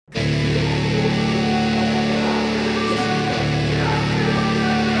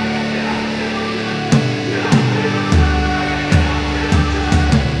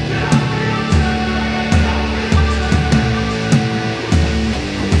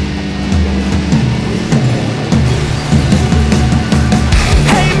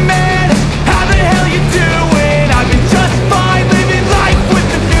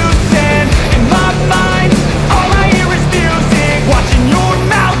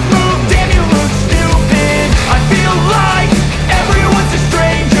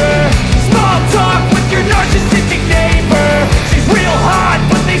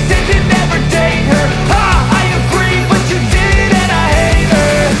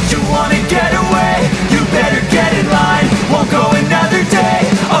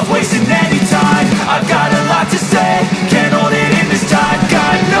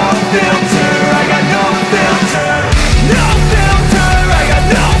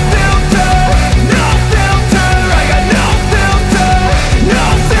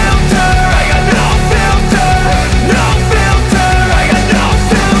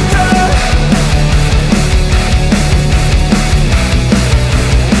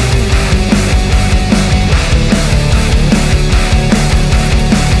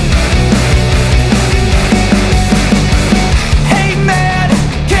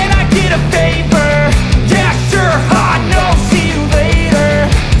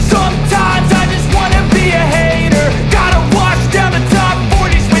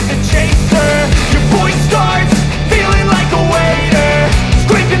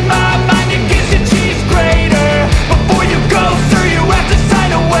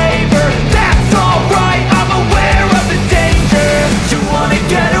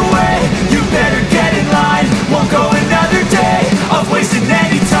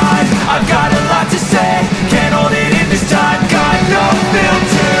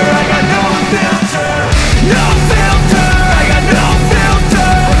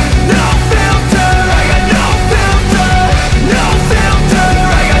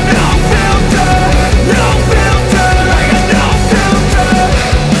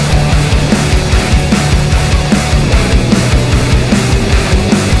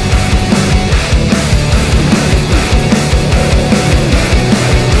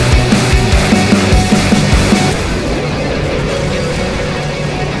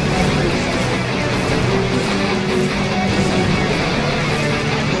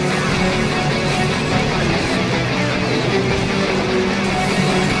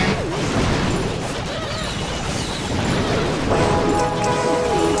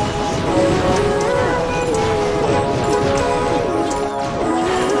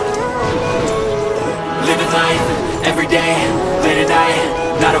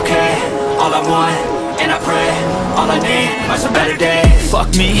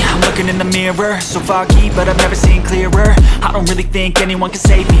Me, I'm looking in the mirror, so foggy, but I've never seen clearer. I don't really think anyone can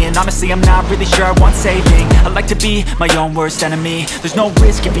save me, and honestly I'm not really sure I want saving. I like to be my own worst enemy. There's no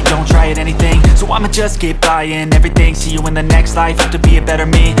risk if you don't try at anything, so I'ma just keep buying everything. See you in the next life, have to be a better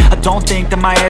me. I don't think that my head